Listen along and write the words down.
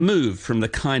moved from the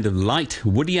kind of light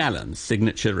Woody Allen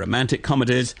signature romantic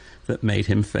comedies that made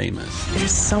him famous.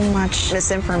 There's so much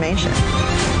misinformation.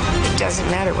 It doesn't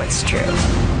matter what's true.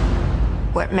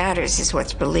 What matters is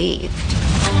what's believed.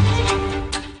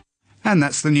 And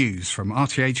that's the news from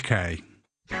RTHK.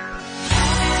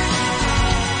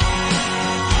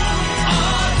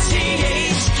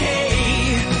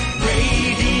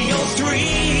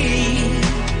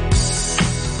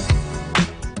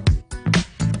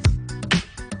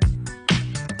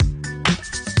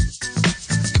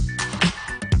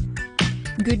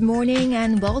 Good morning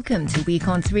and welcome to Week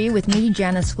on 3 with me,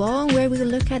 Janice Wong, where we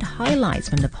look at highlights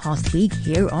from the past week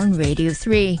here on Radio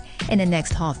 3. In the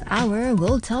next half hour,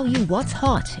 we'll tell you what's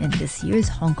hot in this year's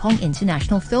Hong Kong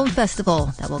International Film Festival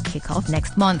that will kick off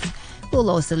next month. We'll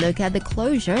also look at the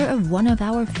closure of one of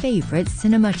our favorite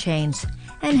cinema chains.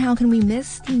 And how can we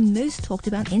miss the most talked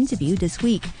about interview this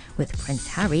week with Prince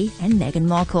Harry and Meghan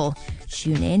Markle?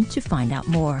 Tune in to find out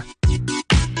more.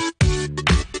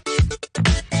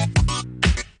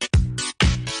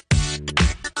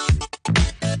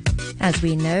 As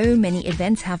we know, many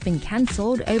events have been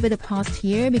cancelled over the past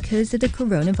year because of the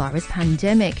coronavirus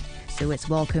pandemic. So it's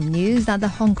welcome news that the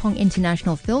Hong Kong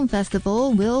International Film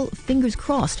Festival will, fingers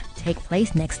crossed, take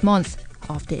place next month,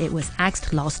 after it was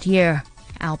axed last year.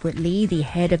 Albert Lee, the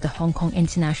head of the Hong Kong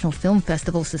International Film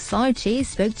Festival Society,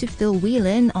 spoke to Phil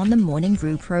Whelan on the Morning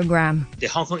Brew program. The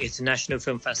Hong Kong International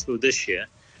Film Festival this year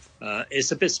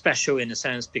is a bit special in a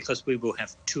sense because we will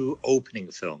have two opening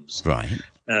films. Right.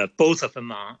 Both of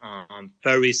them are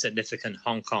very significant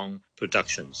Hong Kong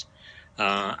productions.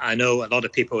 I know a lot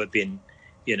of people have been,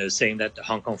 saying that the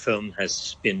Hong Kong film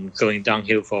has been going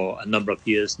downhill for a number of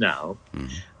years now.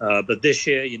 But this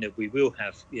year, we will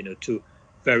have, two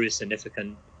very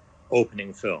significant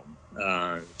opening film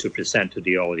to present to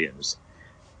the audience.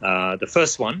 The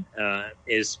first one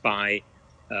is by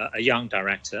a young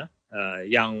director.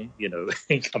 Young,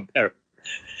 in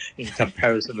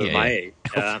comparison with my age,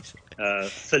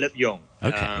 Philip Yong.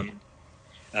 Okay.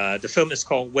 The film is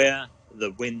called Where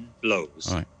the Wind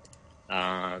Blows. Right.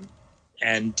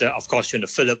 And of course,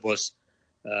 Philip was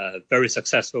very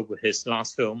successful with his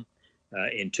last film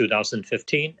in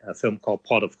 2015, a film called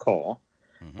Port of Call,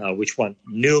 which won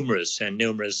numerous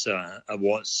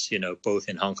awards, both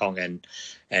in Hong Kong and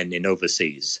in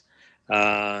overseas.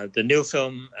 The new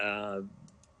film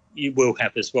you will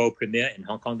have its world premiere in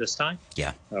Hong Kong this time.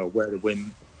 Yeah. Where the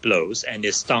Wind Blows, and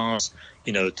it stars,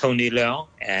 Tony Leung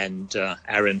and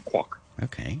Aaron Kwok.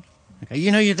 Okay.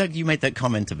 You made that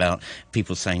comment about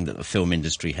people saying that the film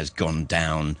industry has gone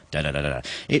down.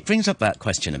 It brings up that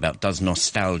question about, does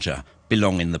nostalgia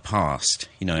belong in the past?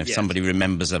 If Yes. somebody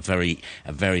remembers a very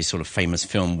sort of famous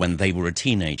film when they were a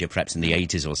teenager, perhaps in the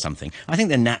 80s or something, I think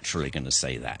they're naturally going to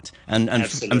say that. And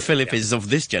Philip is of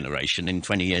this generation. In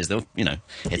 20 years, they'll,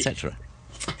 etc.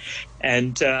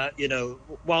 And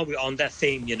while we're on that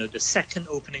theme, the second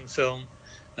opening film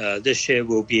this year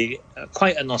will be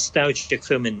quite a nostalgic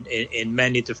film in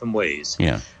many different ways.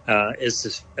 Yeah.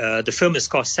 The film is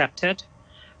called Septet,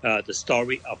 The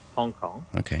Story of Hong Kong.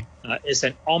 Okay. It's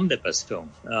an omnibus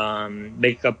film,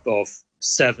 made up of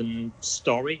 7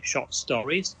 short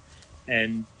stories,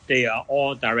 and they are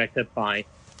all directed by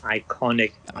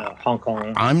iconic Hong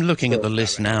Kong. I'm looking at the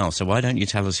list now, so why don't you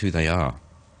tell us who they are?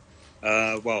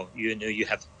 Well, you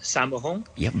have Sammo Hung,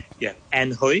 Yep. you have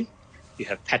Anne Hui, you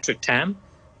have Patrick Tam,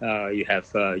 you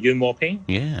have Yuen Woo-ping,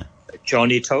 Yeah.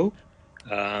 Johnny To,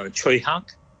 Choi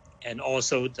Hak, and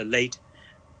also the late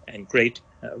and great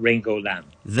Ringo Lam.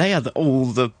 They are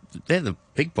they're the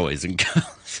big boys and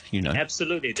girls,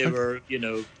 Absolutely, they were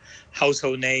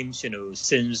household names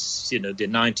since the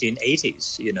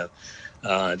 1980s.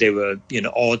 They were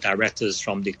all directors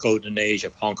from the golden age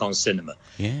of Hong Kong cinema.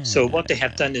 Yeah. So what they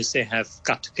have done is they have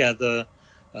got together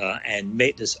and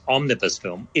made this omnibus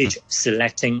film, each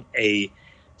selecting a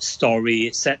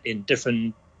story set in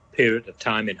different period of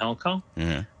time in Hong Kong,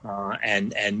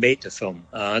 and made the film.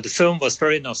 The film was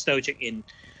very nostalgic in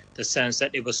the sense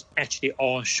that it was actually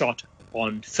all shot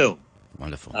on film.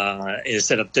 Wonderful.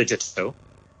 Instead of digital.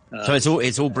 So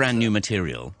it's all brand new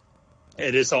material.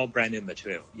 It is all brand new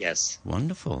material, yes.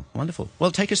 Wonderful, wonderful.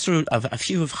 Well, take us through a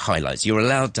few of highlights. You're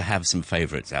allowed to have some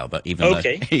favourites, Albert, even though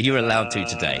you're allowed to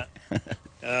today.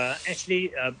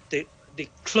 Actually, the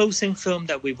closing film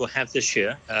that we will have this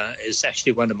year is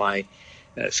actually one of my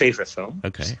favorite films.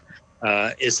 Okay.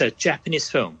 It's a Japanese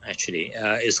film, actually.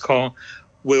 It's called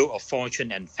Wheel of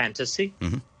Fortune and Fantasy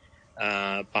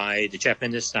by the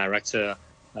Japanese director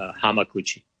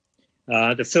Hamaguchi.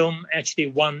 The film actually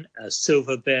won a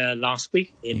Silver Bear last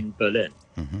week in Berlin.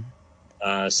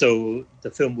 So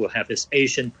the film will have its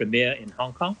Asian premiere in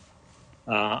Hong Kong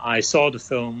I saw the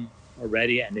film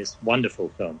already, and it's a wonderful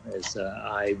film.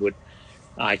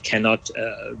 I cannot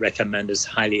recommend this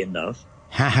highly enough.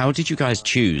 How did you guys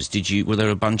choose? Were there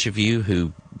a bunch of you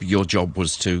who your job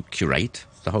was to curate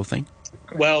the whole thing?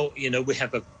 Well, we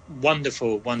have a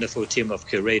wonderful, wonderful team of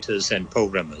curators and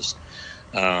programmers.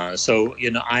 So,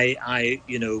 I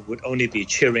would only be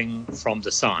cheering from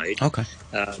the side. Okay.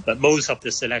 But most of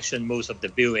the selection, most of the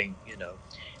viewing,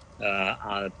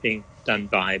 are being done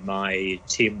by my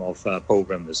team of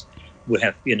programmers. We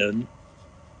have,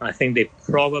 I think they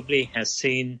probably have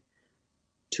seen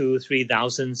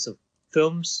 2,000-3,000 of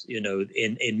films,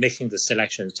 in making the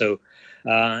selection. So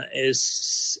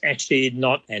it's actually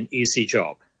not an easy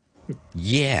job.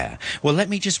 Yeah. Well, let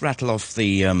me just rattle off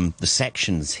the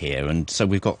sections here. And so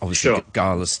we've got obviously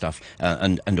gala stuff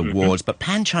and awards, but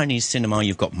Pan-Chinese cinema,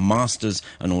 you've got masters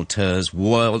and auteurs,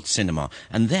 world cinema,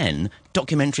 and then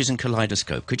documentaries and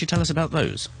kaleidoscope. Could you tell us about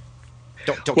those?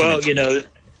 Well,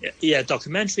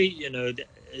 documentary,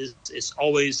 is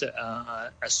always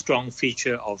a strong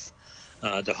feature of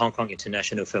the Hong Kong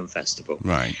International Film Festival.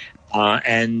 Right.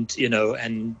 And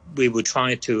we would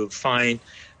try to find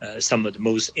some of the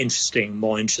more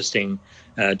interesting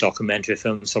documentary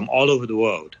films from all over the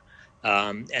world.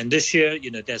 And this year,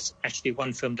 there's actually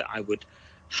one film that I would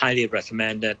highly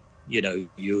recommend that,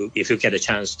 if you get a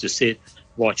chance to see it,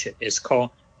 watch it. It's called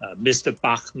Mr.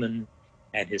 Bachmann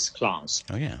and His Class.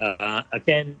 Oh, yeah.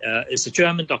 Again, it's a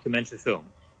German documentary film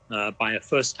by a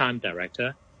first-time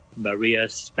director, Maria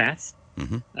Spath.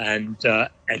 Mm-hmm. And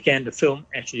again, the film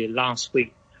actually last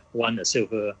week won a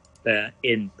Silver Bear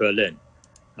in Berlin.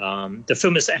 The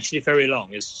film is actually very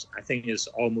long. I think it's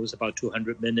almost about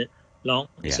 200 minutes long.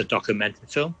 It's a documentary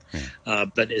film,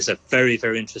 but it's a very,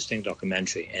 very interesting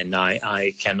documentary, and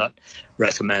I cannot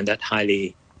recommend that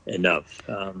highly enough.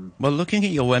 Well, looking at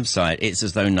your website, it's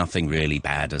as though nothing really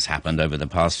bad has happened over the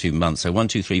past few months. So 1,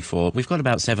 2, 3, 4, we've got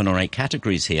about 7 or 8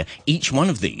 categories here. Each one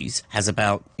of these has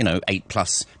about,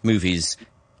 8+ movies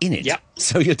in it. Yeah.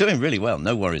 So you're doing really well.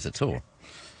 No worries at all.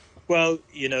 Well,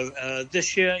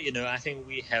 this year, I think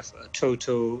we have a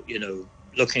total,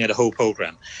 looking at the whole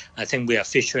program, I think we are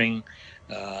featuring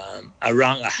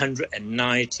around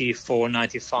 194,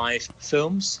 95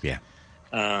 films. Yeah.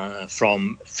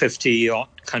 From 50-odd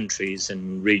countries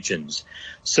and regions.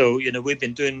 So, we've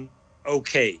been doing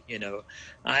okay.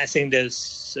 I think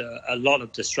there's a lot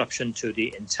of disruption to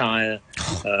the entire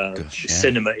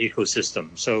cinema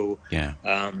ecosystem. So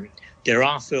there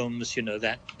are films,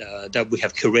 that we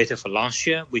have curated for last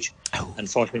year, which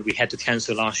unfortunately we had to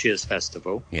cancel last year's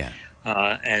festival. Yeah.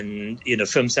 And,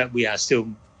 films that we are still,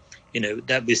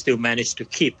 that we still managed to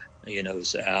keep,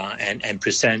 and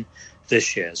present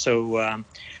this year. So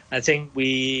I think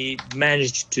we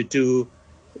managed to do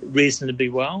reasonably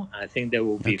well. I think there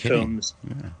will be films,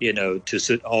 to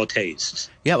suit all tastes.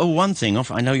 Yeah, well, one thing,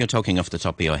 I know you're talking off the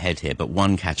top of your head here, but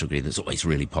one category that's always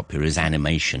really popular is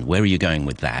animation. Where are you going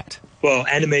with that? Well,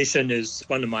 animation is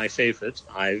one of my favorites.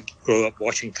 I grew up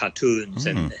watching cartoons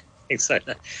and things like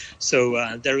that.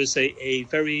 So there is a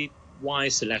very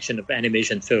wide selection of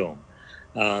animation film.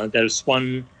 There's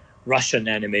one Russian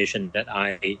animation that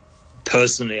I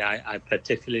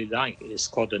particularly like. It's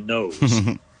called The Nose.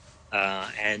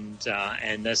 And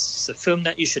that's a film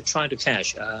that you should try to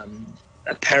catch.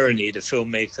 Apparently, the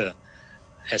filmmaker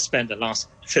has spent the last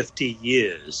 50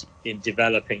 years in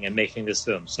developing and making this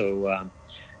film. So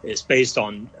it's based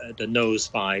on The Nose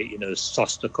by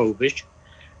Shostakovich,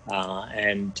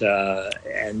 and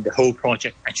the whole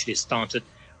project actually started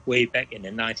way back in the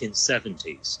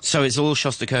 1970s. So it's all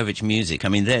Shostakovich music. I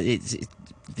mean,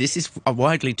 this is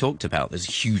widely talked about. There's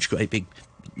a huge, great big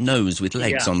nose with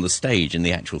legs on the stage in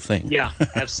the actual thing. Yeah,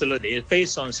 absolutely. It's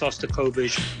based on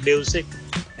Shostakovich music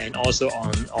and also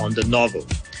on the novel.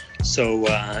 So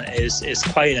it's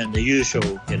quite an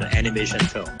unusual animation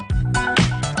film.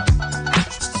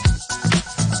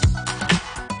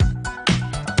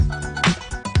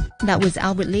 That was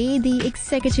Albert Lee, the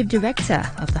Executive Director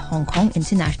of the Hong Kong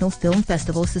International Film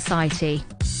Festival Society.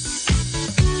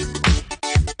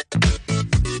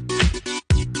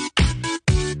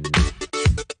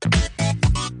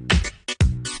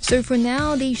 So for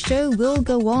now, the show will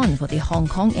go on for the Hong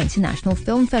Kong International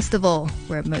Film Festival,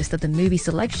 where most of the movie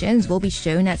selections will be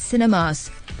shown at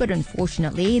cinemas. But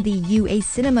unfortunately, the UA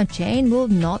cinema chain will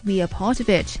not be a part of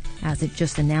it, as it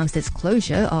just announced its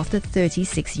closure after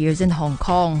 36 years in Hong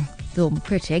Kong. Film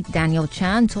critic Daniel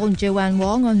Chan told Joanne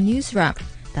Wong on NewsWrap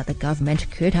that the government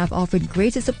could have offered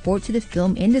greater support to the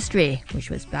film industry, which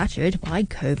was battered by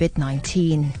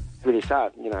COVID-19. Really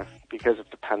sad, because of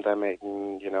the pandemic,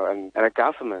 and the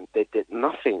government, they did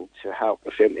nothing to help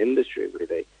the film industry,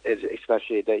 really,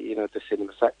 especially the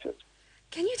cinema sector.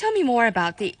 Can you tell me more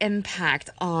about the impact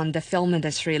on the film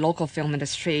industry, local film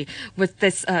industry, with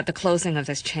this the closing of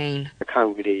this chain? I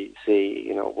can't really see,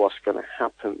 what's going to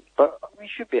happen, but we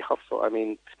should be hopeful.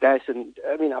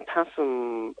 Apart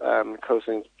from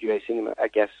closing UA Cinema, I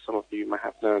guess some of you might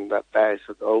have known that there is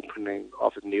an opening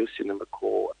of a new cinema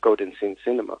called Golden Scene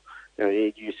Cinema.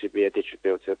 It used to be a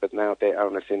distributor, but now they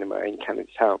own a cinema in Canning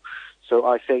Town. So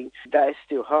I think there is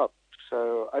still hope.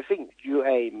 So I think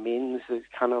UA means it's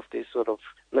kind of this sort of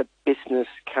business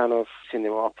kind of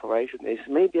cinema operation. It's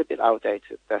maybe a bit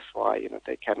outdated. That's why,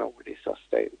 they cannot really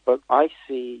sustain. But I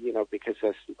see, because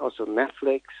there's also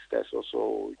Netflix, there's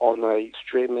also online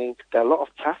streaming. There are a lot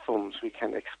of platforms we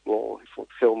can explore for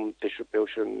film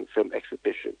distribution, film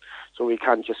exhibition. So we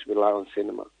can't just rely on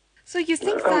cinema. So you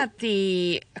think that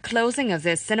the closing of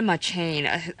this cinema chain,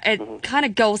 it kind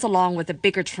of goes along with the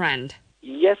bigger trend?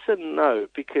 Yes and no,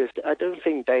 because I don't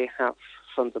think they have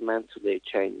fundamentally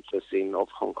changed the scene of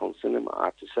Hong Kong cinema, I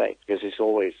have to say, because it's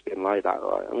always been like that,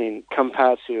 right?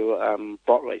 Compared to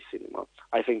Broadway cinema,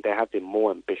 I think they have been more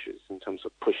ambitious in terms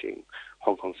of pushing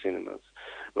Hong Kong cinemas.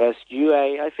 Whereas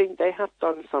UA, I think they have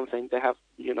done something. They have,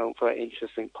 very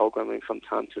interesting programming from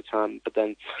time to time, but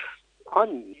then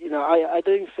I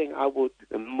don't think I would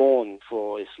mourn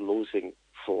for its losing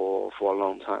for a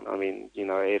long time.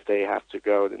 If they have to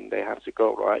go, then they have to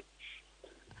go, right?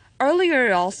 Earlier,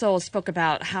 you also spoke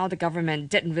about how the government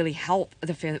didn't really help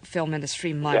the film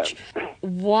industry much. Yeah.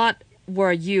 What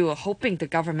were you hoping the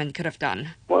government could have done?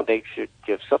 Well, they should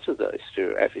give subsidies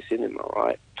to every cinema,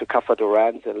 right? To cover the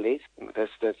rent at least.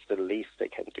 That's the least they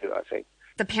can do, I think.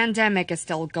 The pandemic is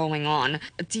still going on.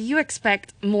 Do you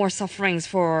expect more sufferings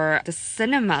for the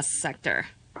cinema sector?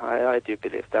 I do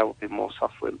believe there will be more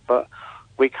suffering, but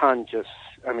we can't just,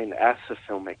 as a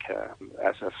filmmaker,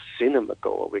 as a cinema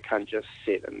goer, we can't just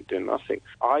sit and do nothing.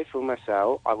 For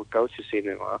myself, I would go to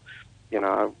cinema,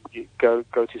 go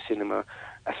to cinema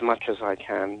as much as I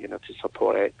can, to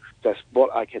support it. That's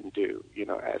what I can do,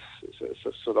 as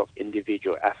a sort of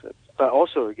individual effort. But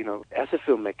also, as a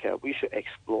filmmaker, we should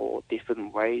explore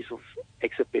different ways of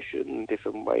exhibition,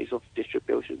 different ways of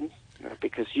distribution,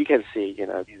 because you can see,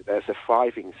 there's a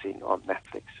thriving scene on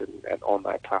Netflix and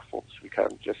online platforms. We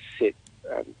can't just sit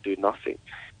and do nothing.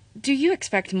 Do you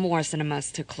expect more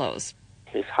cinemas to close?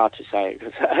 It's hard to say,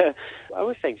 because I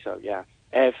would think so, yeah.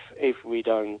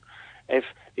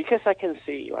 Because I can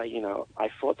see, I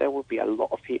thought there would be a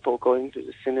lot of people going to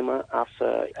the cinema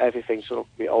after everything sort of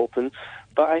reopened.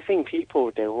 But I think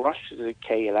people, they rush to the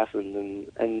K11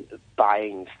 and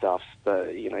buying stuff, but,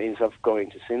 instead of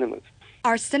going to cinemas.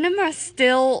 Are cinemas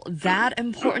still that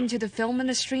important to the film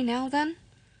industry now, then?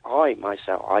 I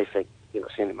think,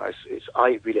 cinema is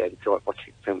I really enjoy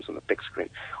watching films on the big screen.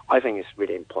 I think it's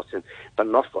really important, but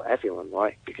not for everyone,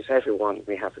 right? Because everyone,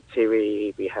 we have a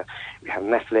TV, we have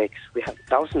Netflix, we have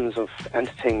thousands of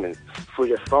entertainment through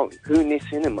your phone. Who needs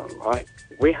cinema, right?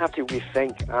 We have to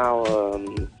rethink our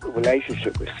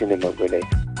relationship with cinema, really.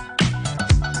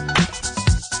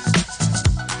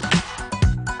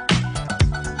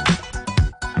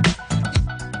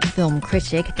 Film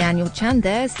critic Daniel Chan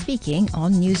there speaking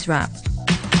on Newswrap.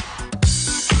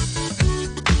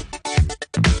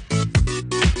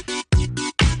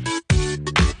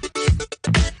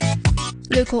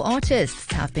 Local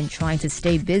artists have been trying to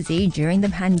stay busy during the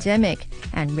pandemic,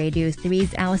 and Radio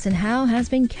 3's Alison Howe has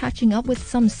been catching up with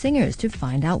some singers to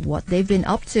find out what they've been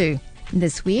up to.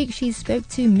 This week, she spoke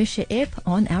to Misha Ip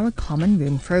on our Common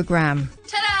Room program.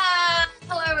 Ta-da!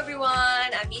 Hello, everyone.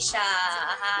 I'm Misha.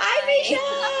 Hi, Misha.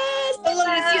 So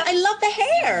lovely to see you. I love the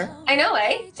hair. I know,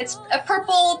 eh? It's a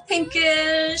purple,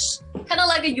 pinkish, kind of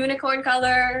like a unicorn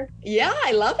color. Yeah,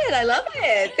 I love it. I love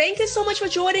it. Thank you so much for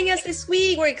joining us this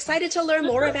week. We're excited to learn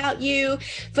more about you.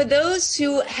 For those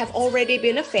who have already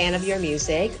been a fan of your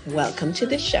music, welcome to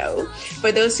the show.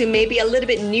 For those who may be a little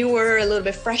bit newer, a little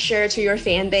bit fresher to your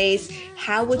fan base,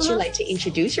 how would you like to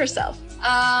introduce yourself?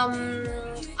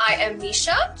 I am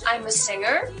Misha. I'm a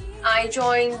singer. I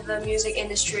joined the music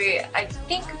industry, I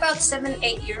think about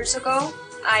 7-8 years ago.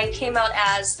 I came out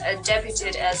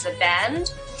debuted as a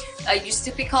band. I used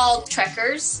to be called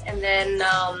Trekkers, and then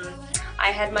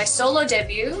I had my solo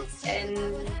debut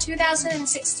in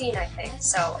 2016, I think.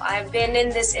 So I've been in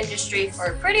this industry for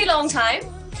a pretty long time.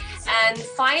 And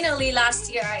finally,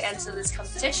 last year, I entered this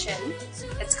competition.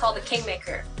 It's called the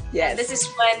Kingmaker. Yes. And this is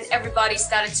when everybody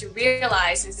started to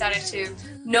realize and started to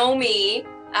know me,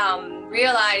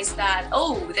 realize that,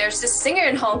 oh, there's this singer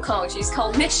in Hong Kong. She's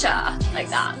called Misha, like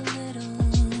that.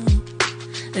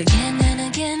 Again and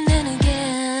again and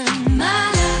again.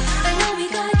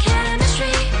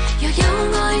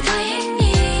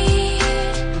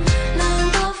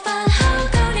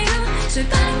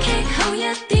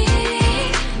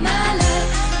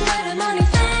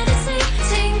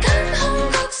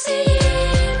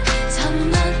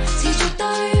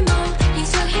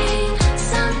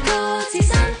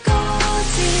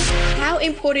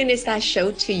 important is that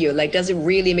show to you? Like, does it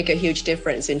really make a huge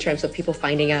difference in terms of people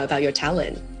finding out about your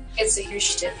talent? It's a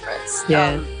huge difference.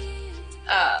 Yeah.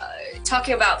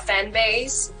 Talking about fan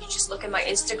base, you just look at my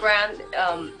Instagram,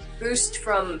 boost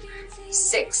from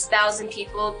 6,000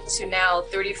 people to now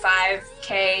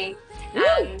 35K. Woo!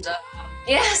 And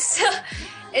yes,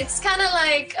 it's kind of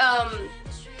like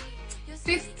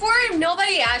before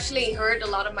nobody actually heard a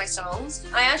lot of my songs.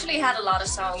 I actually had a lot of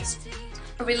songs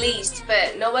released,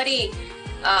 but nobody,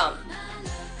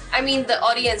 I mean, the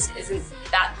audience isn't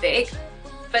that big.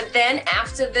 But then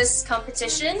after this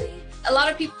competition, a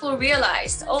lot of people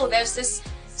realized, oh, there's this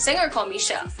singer called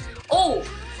Misha. Oh,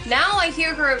 now I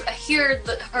hear her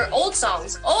old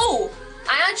songs. Oh,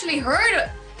 I actually heard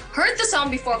the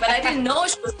song before, but I didn't know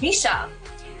she was Misha.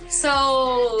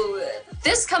 So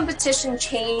this competition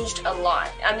changed a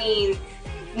lot. I mean,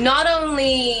 not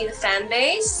only the fan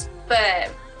base,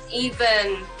 but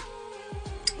even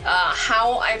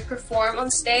how I perform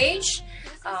on stage.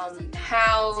 How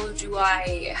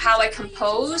I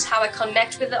compose, how I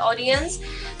connect with the audience,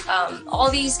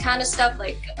 all these kind of stuff,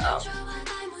 like,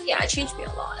 yeah, it changed me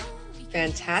a lot.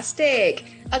 Fantastic.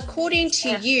 According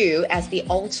to you, as the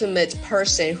ultimate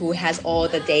person who has all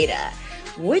the data,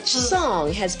 which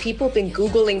song has people been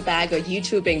Googling back or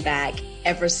YouTubing back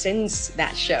ever since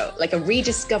that show? Like a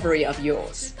rediscovery of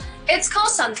yours? It's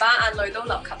called 神把眼淚都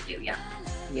流給了人.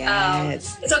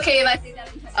 Yes. It's okay if I say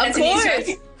that in Cantonese. Of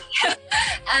course.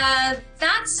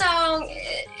 That song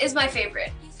is my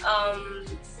favorite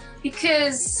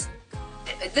because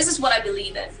this is what I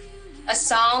believe in. A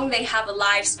song, they have a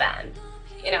lifespan.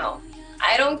 You know,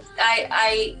 I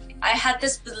had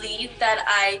this belief that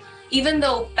even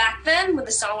though back then when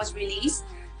the song was released,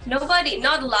 not a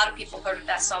lot of people heard of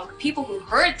that song, but people who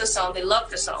heard the song, they loved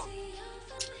the song.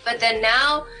 But then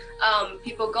now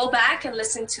people go back and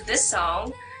listen to this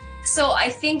song. So I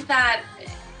think that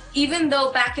even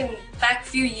though back a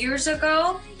few years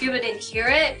ago, people didn't hear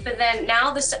it, but then now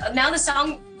the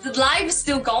song, the live is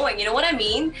still going. You know what I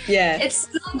mean? Yeah. It's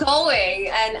still going,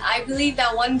 and I believe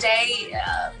that one day,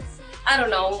 I don't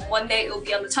know, one day it will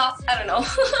be on the top. I don't know.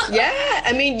 Yeah,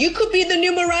 I mean, you could be the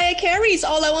new Mariah Carey's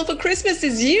All I Want for Christmas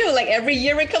Is You. Like every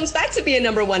year it comes back to be a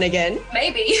 #1 again.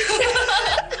 Maybe.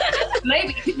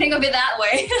 Maybe if you think of it that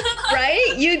way.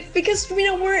 Right? Because, you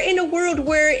know, we're in a world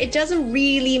where it doesn't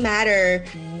really matter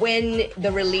when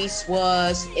the release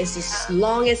was. It's as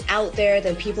long as out there,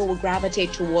 then people will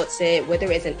gravitate towards it,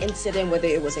 whether it's an incident, whether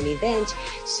it was an event.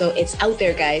 So it's out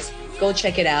there, guys. Go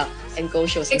check it out and go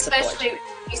show some support.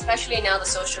 Especially now the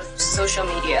social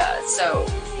media is so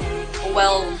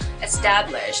well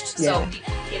established, so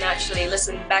people can actually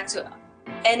listen back to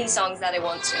any songs that they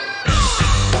want to.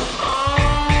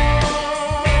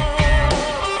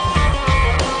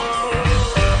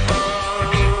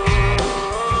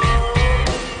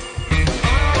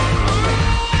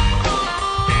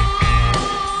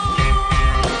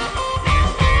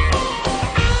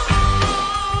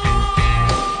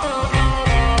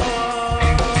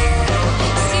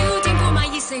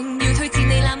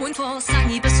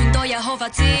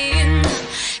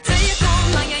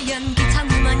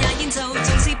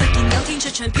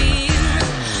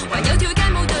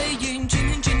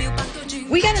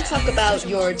 We gotta talk about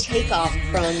your takeoff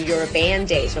from your band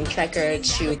days, from Trekker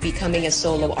to becoming a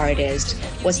solo artist.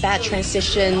 Was that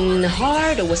transition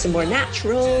hard or was it more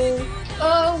natural?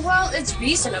 Well, it's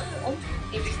reasonable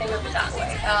if you think of it that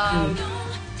way.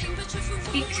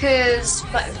 Because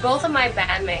both of my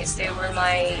bandmates, they were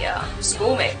my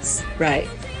schoolmates. Right.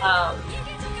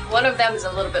 One of them is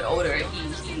a little bit older.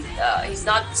 He's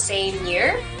not the same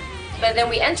year, but then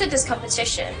we entered this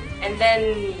competition, and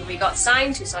then we got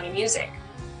signed to Sony Music.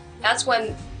 That's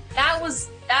when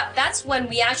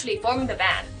we actually formed the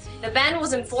band. The band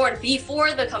wasn't formed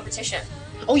before the competition.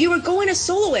 Oh, you were going as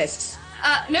soloists.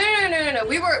 No.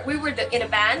 We were in a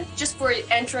band just for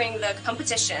entering the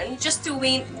competition, just to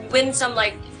win some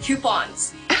like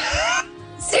coupons.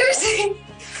 Seriously,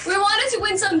 we wanted to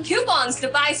win some coupons to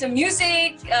buy some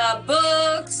music,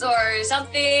 books or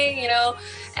something, you know.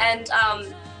 And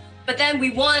but then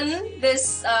we won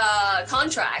this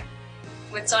contract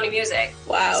with Sony Music.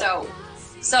 Wow.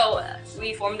 So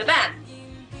we formed the band,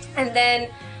 and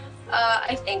then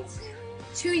I think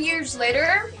 2 years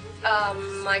later.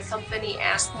 My company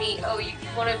asked me, oh, you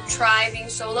want to try being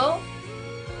solo?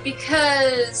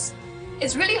 Because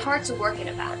it's really hard to work in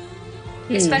a band.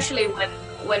 especially when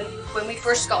we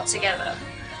first got together.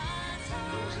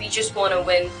 We just want to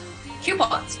win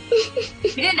coupons.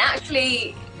 we didn't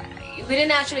actually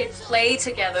play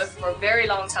together for a very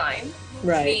long time.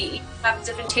 Right. We have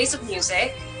different tastes of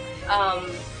music.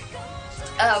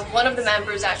 One of the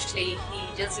members actually,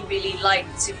 he doesn't really like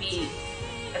to be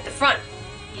at the front.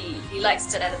 He likes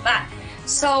to sit at the back.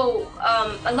 So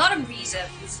a lot of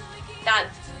reasons that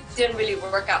didn't really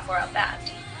work out for our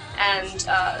band. And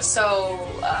so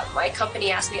my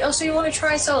company asked me, oh, so you want to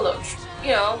try solo?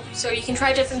 So you can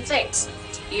try different things.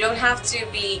 You don't have to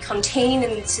be contained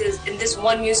in this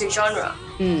one music genre.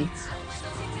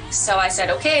 So I said,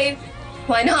 okay,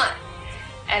 why not?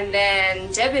 And then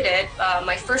debuted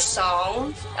my first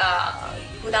song,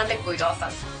 무단대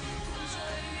구이더fen.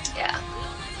 Yeah.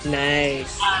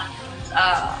 Nice.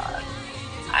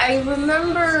 I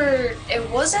remember it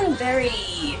wasn't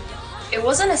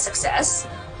a success.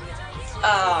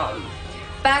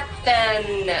 Back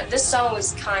then, this song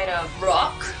was kind of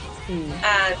rock,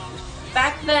 and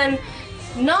back then,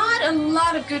 not a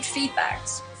lot of good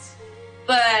feedbacks.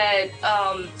 But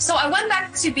so I went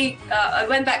back to the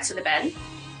band.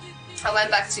 I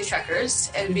went back to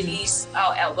Trackers and released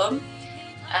our album.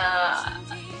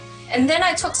 And then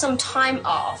I took some time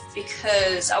off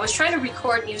because I was trying to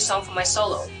record a new song for my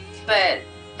solo, but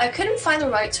I couldn't find the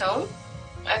right tone.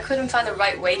 I couldn't find the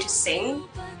right way to sing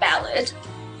ballad,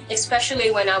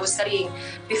 especially when I was studying.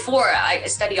 Before I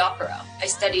studied opera, I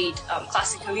studied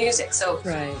classical music, so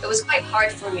It was quite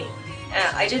hard for me.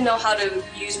 I didn't know how to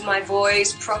use my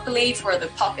voice properly for the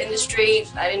pop industry.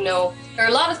 I didn't know. There are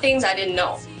a lot of things I didn't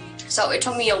know. So it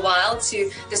took me a while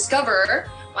to discover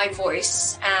my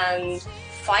voice, and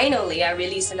finally I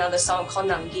released another song called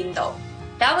Namgindo.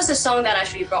 That was the song that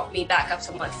actually brought me back up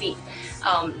to my feet,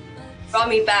 brought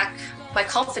me back my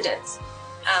confidence.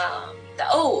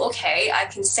 Oh, okay, I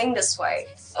can sing this way.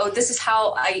 Oh, this is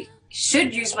how I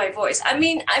should use my voice. I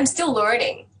mean, I'm still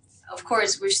learning. Of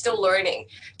course, we're still learning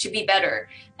to be better.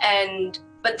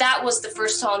 But that was the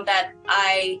first song that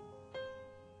I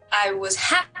was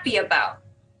happy about.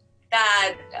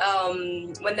 That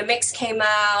when the mix came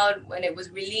out, when it was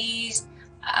released,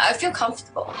 I feel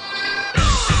comfortable.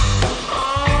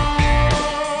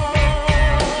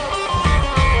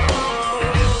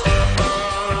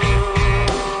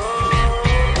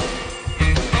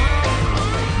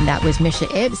 That was Misha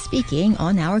Ip speaking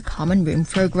on our Common Room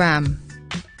program.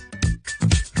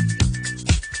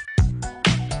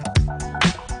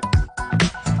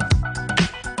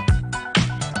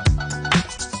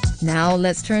 Now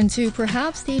let's turn to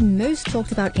perhaps the most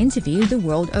talked about interview the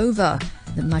world over,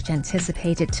 the much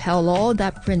anticipated tell-all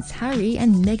that Prince Harry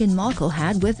and Meghan Markle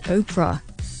had with Oprah.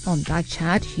 On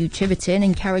Backchat, Hugh Chiverton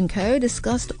and Karen Koh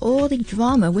discussed all the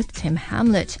drama with Tim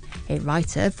Hamlet, a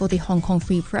writer for the Hong Kong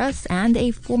Free Press and a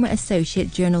former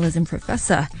associate journalism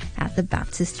professor at the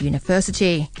Baptist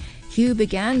University. Hugh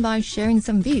began by sharing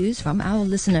some views from our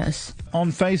listeners.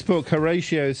 On Facebook,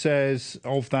 Horatio says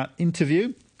of that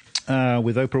interview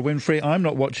with Oprah Winfrey, I'm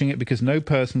not watching it because no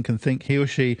person can think he or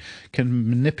she can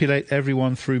manipulate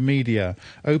everyone through media.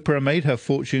 Oprah made her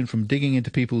fortune from digging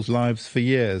into people's lives for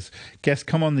years. Guests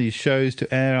come on these shows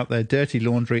to air out their dirty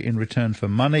laundry in return for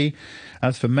money.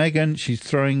 As for Meghan, she's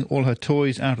throwing all her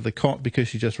toys out of the cot because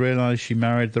she just realised she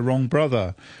married the wrong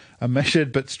brother. A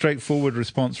measured but straightforward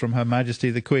response from Her Majesty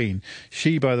the Queen.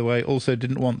 She, by the way, also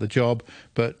didn't want the job,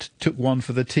 but took one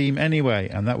for the team anyway,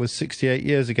 and that was 68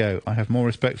 years ago. I have more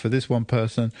respect for this one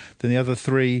person than the other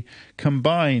three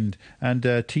combined. And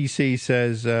TC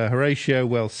says, Horatio,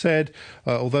 well said.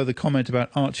 Although the comment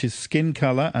about Archie's skin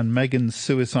colour and Meghan's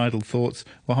suicidal thoughts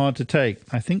were hard to take.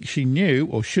 I think she knew,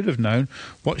 or should have known,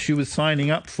 what she was signing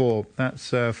up for. That's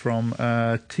from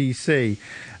TC.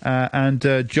 And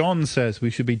John says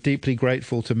we should be deeply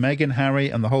grateful to Meghan, Harry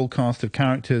and the whole cast of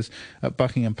characters at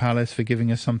Buckingham Palace for giving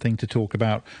us something to talk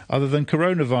about other than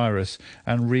coronavirus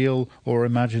and real or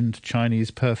imagined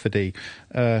Chinese perfidy.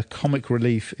 Comic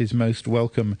relief is most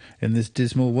welcome in this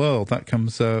dismal world. That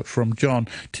comes from John.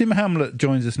 Tim Hamlet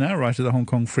joins us now, writer of the Hong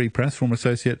Kong Free Press, former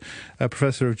associate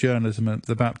professor of journalism at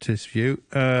the Baptist View.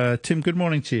 Tim, good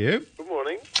morning to you. Good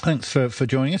morning. Thanks for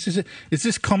joining us. Is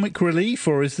this comic relief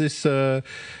or is this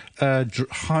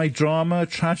high drama,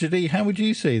 tragedy? How would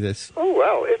you see this? Oh,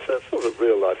 well, it's a sort of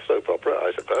real-life soap opera,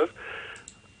 I suppose.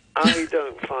 I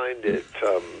don't find it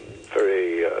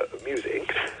very amusing.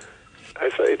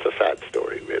 It's a sad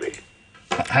story, really.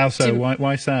 How so?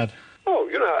 Why sad? Oh,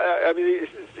 I mean,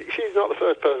 she's not the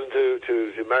first person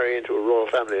to marry into a royal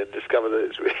family and discover that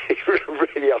it's really,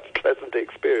 really unpleasant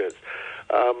experience.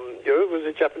 It was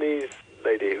a Japanese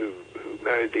lady who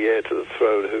married the heir to the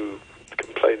throne who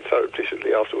complained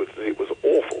surreptitiously afterwards that it was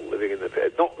awful living in the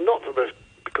bed. Not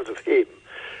because of him,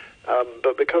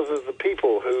 but because of the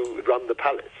people who run the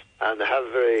palace and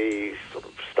have very sort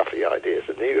of stuffy ideas.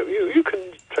 And you can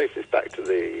trace this back to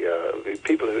the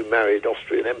people who married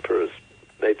Austrian emperors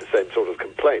made the same sort of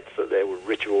complaints, that there were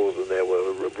rituals and there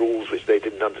were rules which they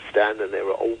didn't understand, and there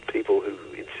were old people who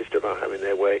insisted on having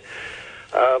their way.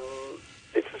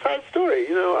 It's a sad story,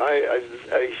 you know.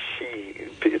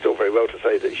 It's all very well to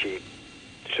say that she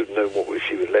should have known what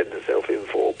she would lend herself in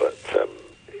for, but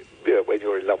when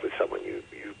you're in love with someone, you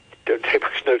don't take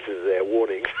much notice of their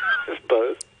warnings, I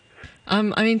suppose.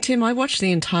 I mean, Tim, I watched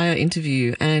the entire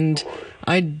interview, and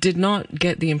I did not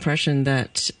get the impression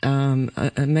that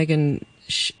Meghan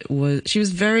she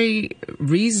was very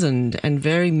reasoned and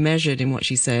very measured in what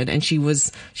she said, and she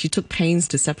took pains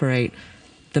to separate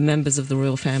the members of the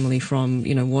royal family from,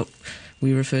 you know, what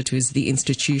we refer to as the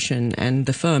institution and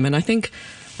the firm. And I think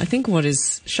what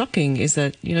is shocking is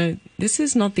that, you know, this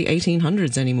is not the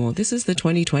 1800s anymore. This is the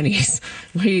 2020s.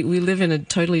 We live in a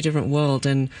totally different world.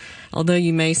 And although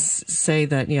you may say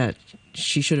that, yeah,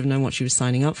 she should have known what she was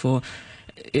signing up for,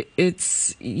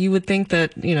 you would think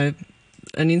that, you know,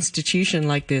 an institution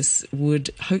like this would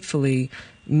hopefully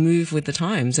move with the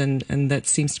times, and that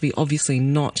seems to be obviously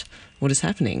not what is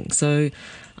happening. So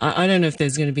I don't know if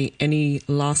there's going to be any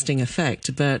lasting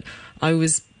effect, but I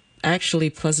was actually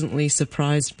pleasantly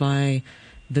surprised by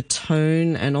the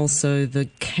tone and also the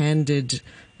candid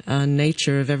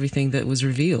nature of everything that was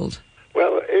revealed.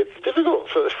 Well, it's difficult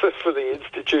for the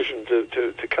institution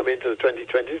to come into the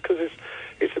 2020s because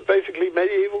it's a basically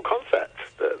medieval concept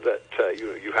that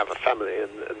you have a family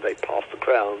and they pass the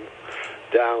crown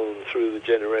down through the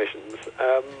generations.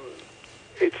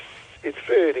 It's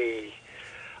really,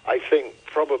 I think,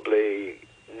 probably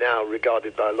now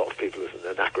regarded by a lot of people as an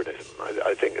anachronism.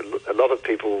 I think a lot of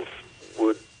people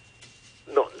would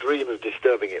not dream of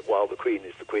disturbing it while the Queen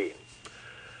is the Queen,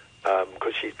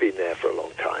 because she's been there for a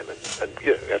long time, and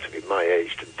you know, you have to be my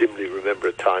age to dimly remember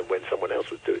a time when someone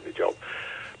else was doing the job.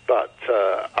 But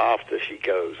after she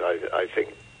goes, I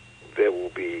think there will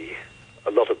be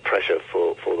a lot of pressure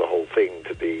for the whole thing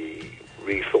to be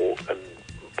rethought and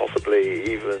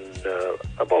possibly even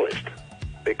abolished,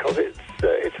 because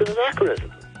it's an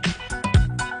anachronism.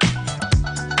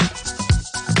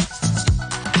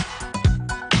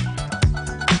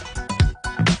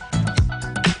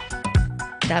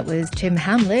 That was Tim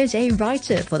Hamlet, a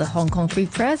writer for the Hong Kong Free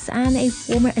Press and a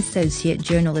former associate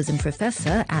journalism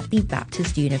professor at the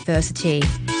Baptist University.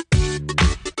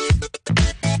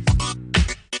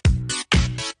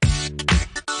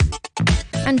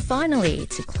 And finally,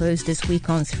 to close this week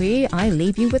on 3, I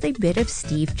leave you with a bit of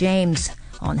Steve James.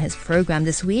 On his program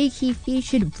this week, he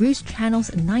featured Bruce Channel's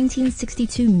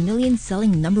 1962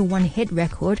 million-selling #1 hit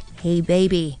record, Hey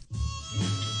Baby.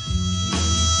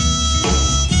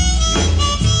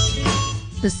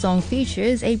 The song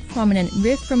features a prominent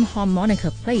riff from harmonica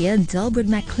player Delbert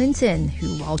McClinton,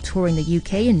 who, while touring the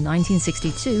UK in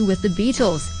 1962 with the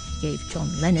Beatles, gave John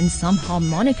Lennon some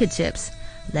harmonica tips.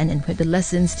 Lennon put the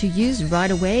lessons to use right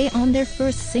away on their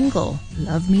first single,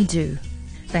 Love Me Do.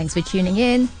 Thanks for tuning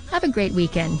in. Have a great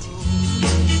weekend.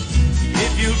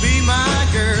 If you'll be my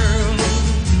girl.